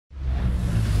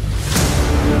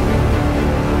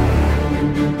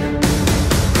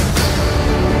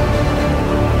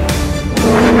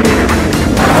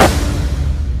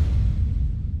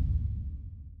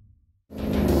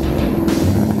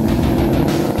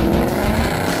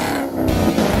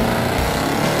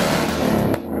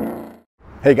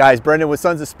Hey guys, Brendan with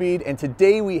Sons of Speed, and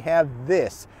today we have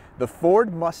this, the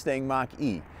Ford Mustang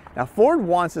Mach-E. Now Ford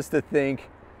wants us to think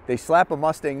they slap a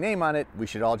Mustang name on it, we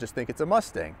should all just think it's a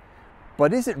Mustang.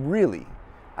 But is it really?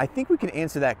 I think we can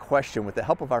answer that question with the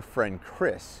help of our friend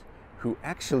Chris, who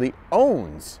actually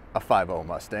owns a 5.0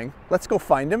 Mustang. Let's go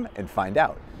find him and find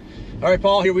out. All right,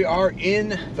 Paul, here we are in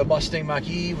the Mustang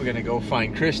Mach-E. We're gonna go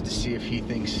find Chris to see if he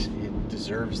thinks it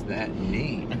deserves that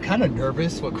name. I'm kind of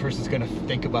nervous what Chris is gonna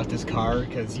think about this car,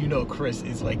 because you know Chris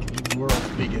is like the world's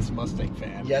biggest Mustang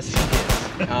fan. Yes,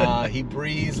 he is. He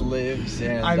breathes, lives,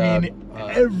 and I mean,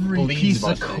 every piece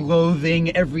of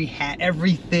clothing, every hat,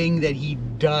 everything that he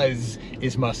does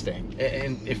is Mustang.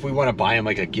 And if we want to buy him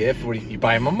like a gift, what do you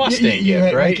buy him a Mustang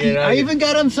gift, right? Like I even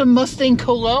got him some Mustang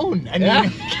cologne. I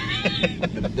mean,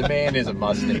 the man is a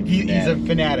Mustang. He's a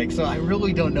fanatic, so I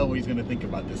really don't know what he's gonna think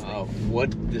about this thing.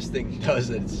 What this thing does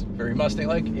that's very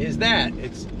Mustang-like is that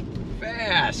it's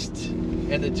fast,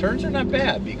 and the turns are not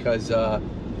bad because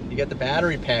you got the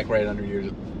battery pack right under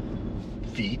your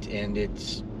feet, and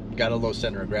it's got a low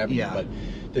center of gravity. Yeah. But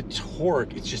the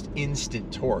torque, it's just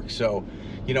instant torque. So,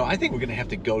 you know, I think we're gonna have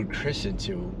to goad Chris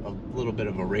into a little bit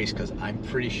of a race because I'm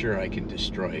pretty sure I can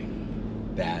destroy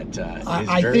that.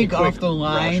 I think off the Roush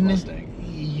line, Mustang.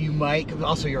 you might.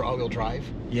 Also, your all-wheel drive.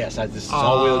 Yes, this is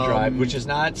all-wheel drive, which is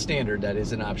not standard. That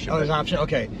is an option. Oh, there's an option.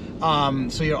 Okay.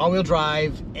 So your all-wheel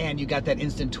drive, and you got that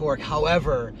instant torque.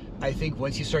 However, I think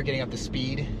once you start getting up to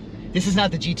speed, this is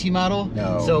not the GT model.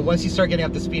 No. So once you start getting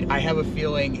up to speed, I have a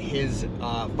feeling his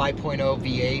 5.0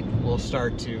 V8 will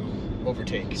start to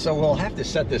overtake. So we'll have to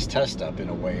set this test up in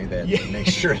a way that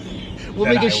makes sure. We'll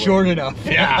make it short enough.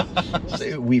 Yeah.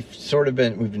 So we've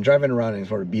been driving around and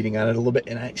sort of beating on it a little bit,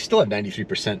 and I still have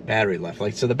 93% battery left.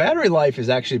 Like, so the battery life has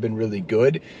actually been really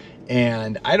good,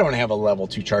 and I don't have a level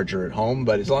 2 charger at home,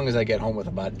 but as long as I get home with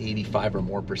about 85 or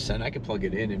more percent, I can plug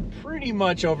it in, and pretty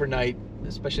much overnight,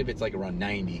 especially if it's like around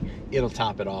 90, it'll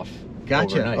top it off.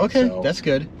 Gotcha. Overnight. Okay, so that's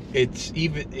good. It's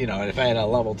even, you know, if I had a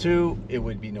level 2, it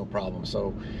would be no problem.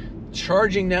 So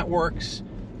charging networks,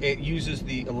 it uses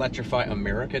the Electrify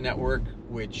America network,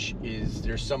 which is,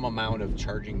 there's some amount of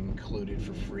charging included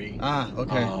for free. Ah,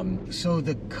 okay. So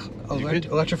the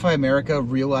Electrify America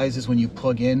realizes when you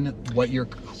plug in what your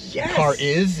car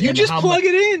is. You just plug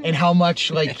it in. And how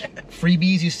much like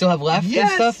freebies you still have left and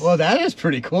stuff. Well, that is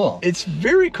pretty cool. It's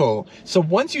very cool. So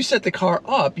once you set the car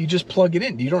up, you just plug it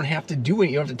in. You don't have to do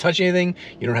it. You don't have to touch anything.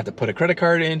 You don't have to put a credit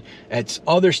card in. At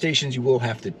other stations, you will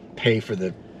have to pay for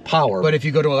the power. But if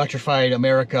you go to Electrified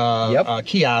America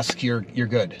kiosk, you're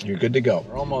good. You're good to go.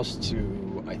 We're almost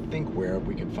to, I think, where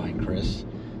we can find Chris.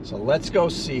 So let's go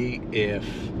see if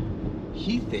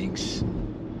he thinks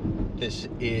this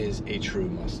is a true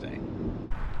Mustang.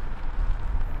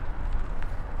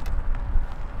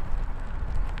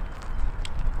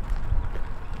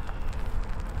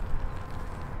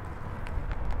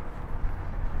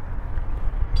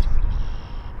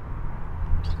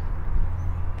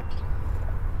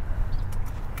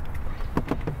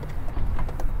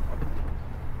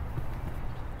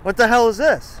 What the hell is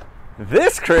this?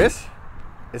 This, Chris,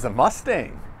 is a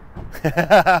Mustang.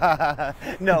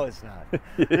 No, it's not.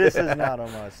 This is not a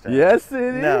Mustang. Yes,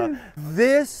 it is.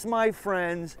 This, my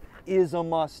friends, is a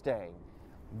Mustang.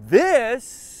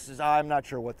 This, I'm not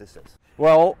sure what this is.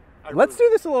 Well, let's do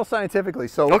this a little scientifically.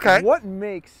 So what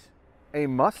makes a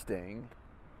Mustang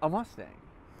a Mustang?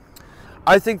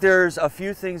 I think there's a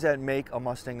few things that make a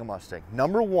Mustang a Mustang.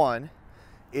 Number one,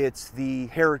 it's the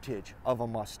heritage of a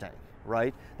Mustang.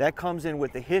 Right? That comes in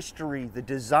with the history, the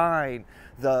design,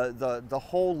 the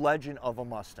whole legend of a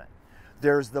Mustang.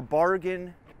 There's the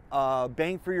bargain,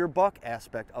 bang for your buck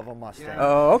aspect of a Mustang. Yeah.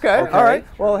 Oh, okay. All right.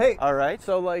 Well, hey. All right.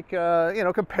 So, like, you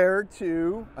know, compared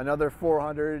to another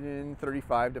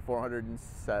 435 to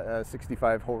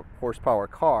 465 horsepower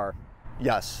car,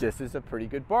 yes, this is a pretty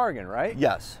good bargain, right?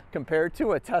 Yes. Compared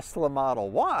to a Tesla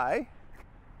Model Y,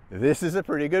 this is a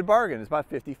pretty good bargain. It's about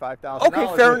 $55,000 okay, fair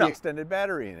with enough. the extended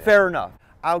battery in it. Fair enough.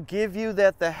 I'll give you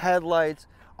that the headlights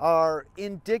are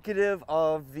indicative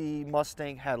of the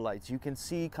Mustang headlights. You can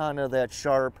see kind of that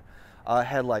sharp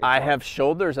headlight. I have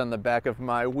shoulders on the back of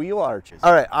my wheel arches.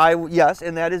 All right, yes,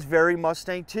 and that is very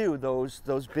Mustang too. Those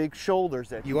big shoulders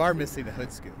that you are missing the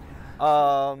hood scoop.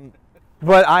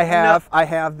 But I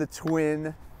have the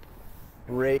twin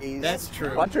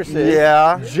raised buttresses.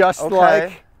 Yeah, just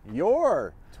like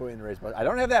your twin raised buttress. I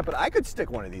don't have that, but I could stick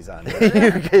one of these on there.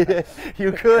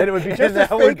 you could. And it would be just as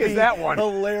fake as that one.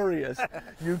 Hilarious.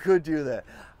 You could do that.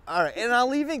 All right, and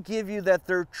I'll even give you that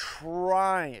they're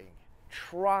trying,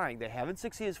 they haven't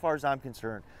succeeded as far as I'm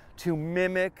concerned, to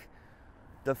mimic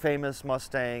the famous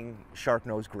Mustang shark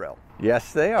nose grille.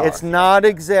 Yes, they are. It's not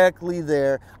exactly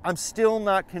there. I'm still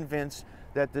not convinced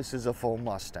that this is a full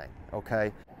Mustang,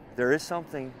 okay? There is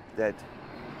something that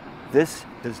this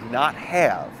does not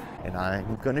have, and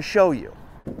I'm gonna show you.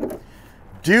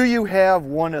 Do you have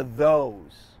one of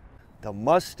those? The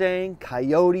Mustang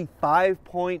Coyote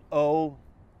 5.0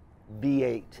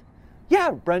 V8.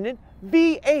 Yeah, Brendan,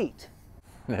 V8.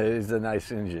 It is a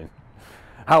nice engine.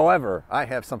 However, I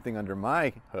have something under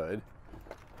my hood.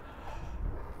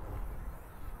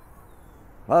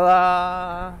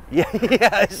 Voila! Yeah,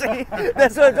 see?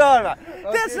 That's what I'm talking about.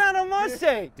 Okay. That's not a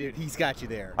Mustang. Dude, he's got you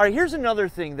there. All right, here's another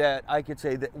thing that I could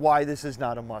say that why this is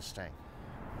not a Mustang.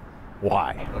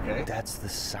 Why? Okay. That's the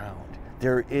sound.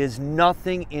 There is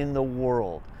nothing in the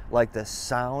world like the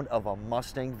sound of a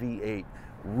Mustang V8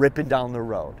 ripping down the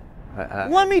road.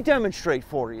 Let me demonstrate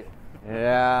for you.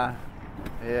 Yeah.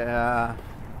 It's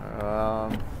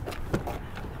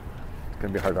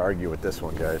gonna be hard to argue with this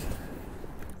one, guys.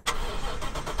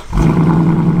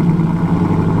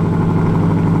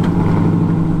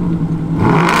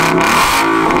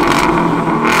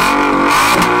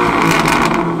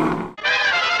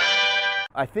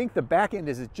 I think the back end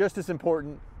is just as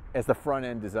important as the front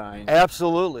end design.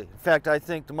 Absolutely. In fact, I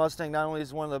think the Mustang not only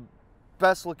is one of the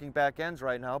best looking back ends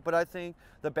right now, but I think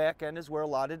the back end is where a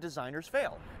lot of designers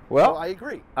fail. Well, so I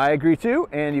agree. I agree too.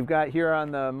 And you've got here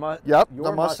on the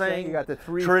the Mustang, you got the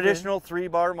traditional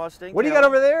 3-bar Mustang. What do you got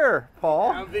over there,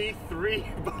 Paul? I have the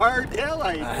 3-bar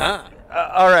taillight.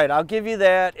 All right, I'll give you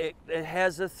that. It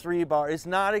has a 3-bar. It's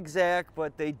not exact,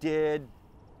 but they did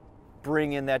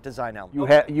bring in that design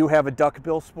element. You have a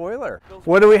duckbill spoiler.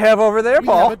 What do we have over there,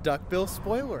 Paul? We have a duckbill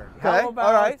spoiler. How about,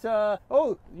 all right.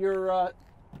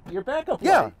 Your backup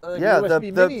Yeah, light.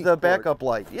 the backup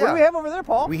light. Yeah. What do we have over there,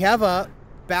 Paul? We have a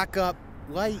backup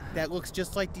light that looks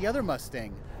just like the other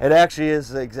Mustang. It actually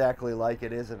is exactly like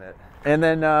it, isn't it? And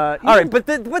then, all right, but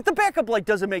the backup light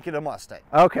doesn't make it a Mustang.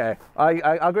 Okay,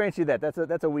 I'll grant you that.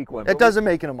 That's a weak one. It doesn't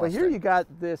make it a Mustang. But here you got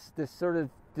this sort of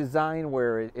design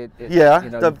where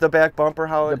the back bumper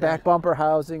the back bumper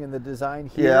housing and the design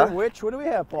here. Yeah. What do we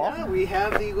have, Paul? Yeah, we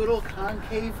have the little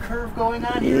concave curve going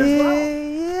on here as well.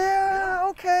 Yeah.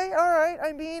 Okay. All right.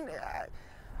 I mean,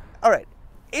 all right.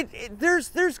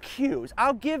 There's cues.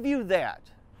 I'll give you that.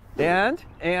 And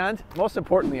most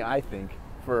importantly, I think,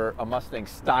 for a Mustang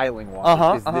styling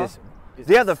wise,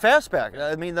 the fastback.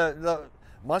 I mean, the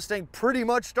Mustang pretty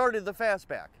much started the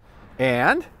fastback.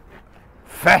 And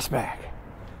fastback.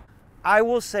 I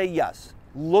will say yes.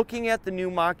 Looking at the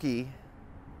new Mach-E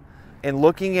and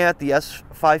looking at the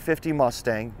S550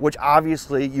 Mustang, which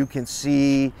obviously you can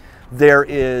see there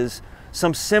is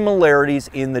some similarities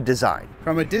in the design.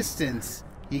 From a distance,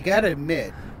 you gotta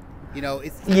admit,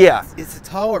 it's a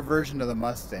taller version of the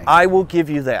Mustang. I will give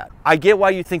you that. I get why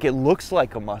you think it looks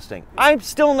like a Mustang. I'm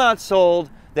still not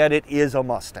sold that it is a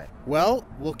Mustang. Well,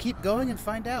 we'll keep going and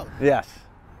find out. Yes.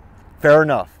 Fair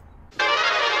enough.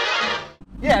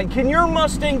 Yeah, and can your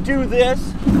Mustang do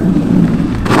this?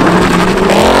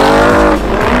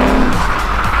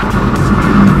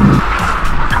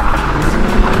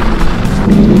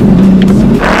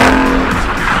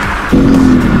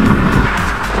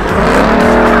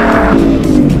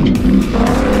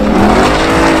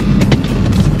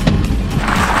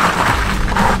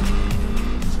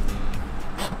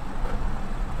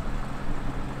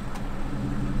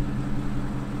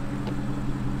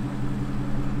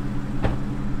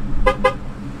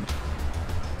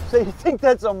 So you think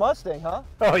that's a Mustang, huh?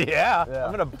 Oh yeah.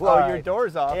 I'm gonna blow your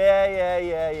doors off. Yeah.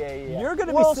 You're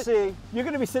gonna see. You're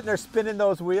gonna be sitting there spinning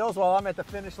those wheels while I'm at the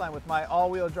finish line with my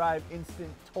all-wheel drive instant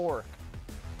torque.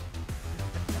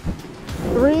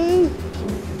 3,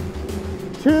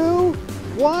 2,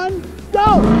 1,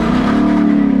 go!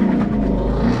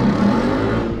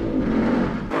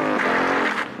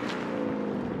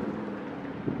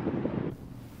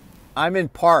 I'm in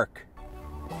park.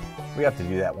 We have to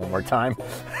do that one more time.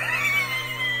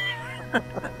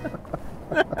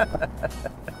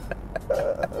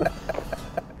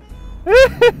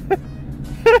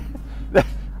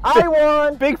 I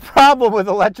won! Big problem with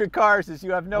electric cars is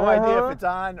you have no idea if it's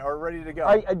on or ready to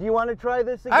go. Do you want to try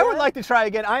this again? I would like to try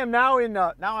again. I am now in,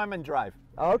 I'm in drive.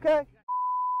 Okay.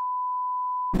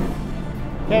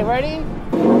 Okay, ready?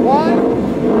 1, 2,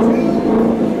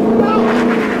 go!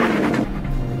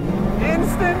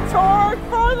 Instant torque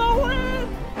for the win!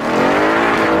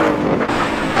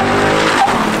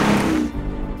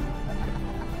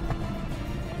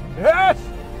 Yes!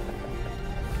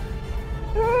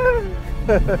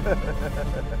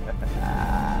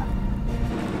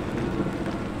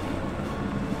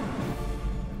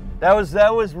 That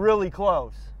was really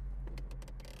close.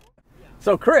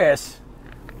 So Chris,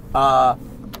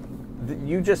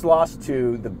 you just lost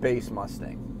to the base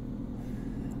Mustang.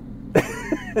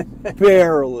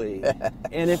 Barely.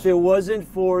 And if it wasn't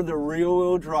for the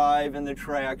rear-wheel drive and the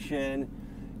traction,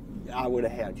 I would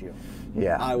have had you.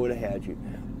 Yeah. I would have had you.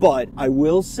 But I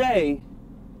will say,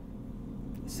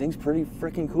 this thing's pretty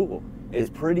freaking cool.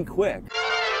 It's pretty quick.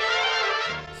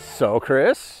 So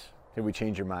Chris, did we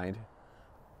change your mind?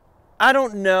 I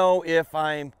don't know if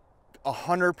I'm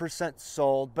 100%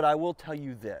 sold, but I will tell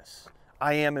you this.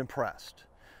 I am impressed.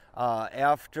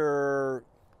 After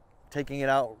taking it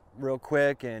out real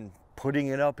quick and putting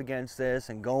it up against this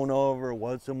and going over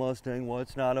what's a Mustang,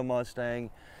 what's not a Mustang,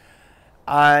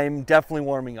 I'm definitely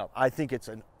warming up. I think it's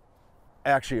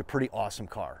actually a pretty awesome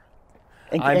car.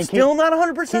 I'm still not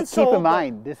 100% sold. Keep in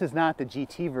mind, this is not the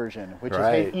GT version, which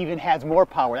even has more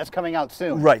power. That's coming out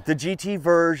soon. Right, the GT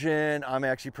version I'm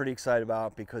actually pretty excited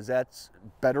about because that's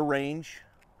better range,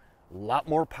 a lot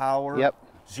more power. Yep.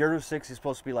 0 to 60 is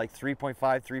supposed to be like 3.5,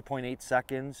 3.8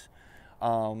 seconds.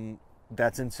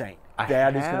 That's insane.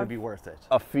 That is going to be worth it.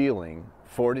 A feeling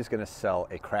Ford is going to sell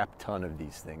a crap ton of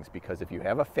these things because if you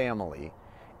have a family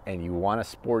and you want a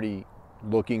sporty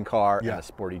looking car and a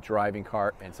sporty driving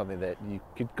car and something that you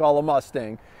could call a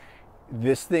Mustang,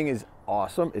 this thing is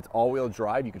awesome. It's all-wheel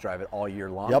drive. You can drive it all year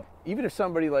long. Yep. Even if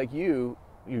somebody like you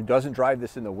doesn't drive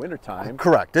this in the wintertime.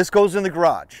 Correct. This goes in the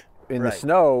garage. In the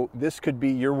snow, this could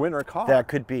be your winter car. That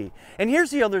could be. And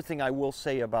here's the other thing I will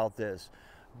say about this.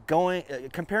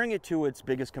 Comparing it to its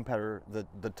biggest competitor,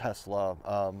 the Tesla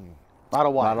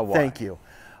Model Y. Model Y. Thank you.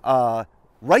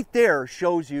 Right there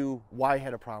shows you why I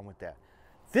had a problem with that.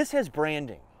 This has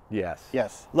branding. Yes.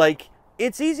 Yes. Like,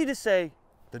 it's easy to say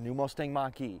the new Mustang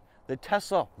Mach-E, the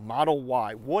Tesla Model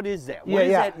Y. What is that? What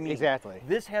does that mean? Exactly.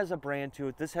 This has a brand to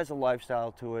it. This has a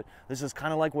lifestyle to it. This is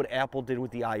kind of like what Apple did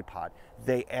with the iPod.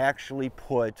 They actually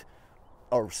put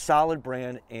a solid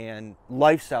brand and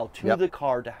lifestyle to the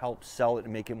car to help sell it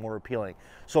and make it more appealing.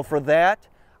 So for that,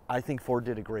 I think Ford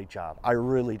did a great job. I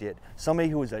really did. Somebody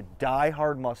who is a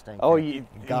die-hard Mustang fan.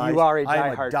 Guys, you are a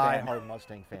I'm die-hard a die-hard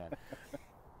Mustang fan.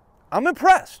 I'm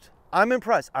impressed. I'm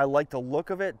impressed. I like the look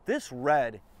of it. This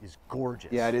red is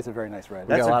gorgeous. Yeah, it is a very nice red.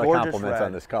 We That's got a lot of gorgeous compliments red.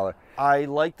 on this color. I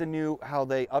like how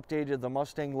they updated the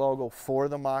Mustang logo for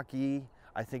the Mach-E.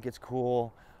 I think it's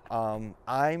cool.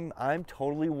 I'm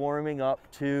totally warming up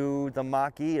to the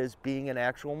Mach-E as being an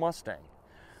actual Mustang.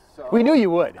 So, we knew you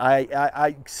would.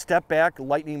 I step back,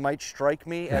 lightning might strike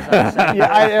me as I'm saying.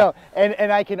 Yeah, I know,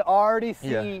 and I can already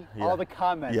see all the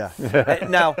comments. Yeah.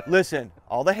 Now listen,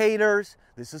 all the haters.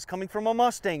 This is coming from a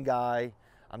Mustang guy.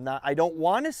 I don't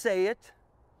want to say it,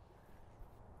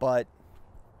 but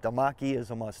the Mach-E is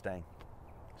a Mustang.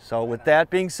 So with that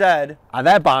being said, on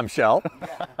that bombshell,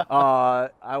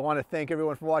 I want to thank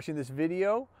everyone for watching this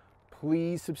video.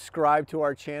 Please subscribe to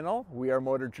our channel. We are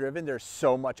Motor Driven. There's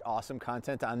so much awesome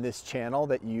content on this channel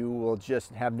that you will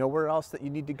just have nowhere else that you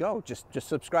need to go. Just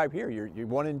subscribe here. You're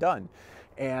one and done.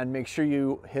 And make sure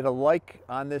you hit a like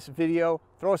on this video,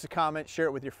 throw us a comment, share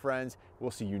it with your friends. We'll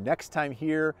see you next time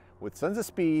here with Sons of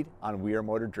Speed on We Are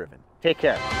Motor Driven. Take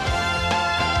care.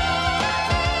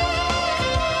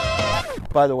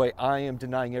 by the way, I am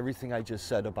denying everything I just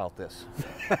said about this.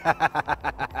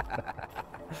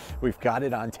 We've got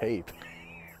it on tape.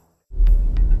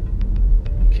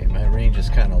 Okay, my range is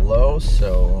kind of low,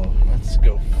 so let's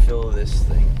go fill this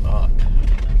thing up.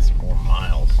 It's more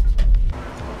miles.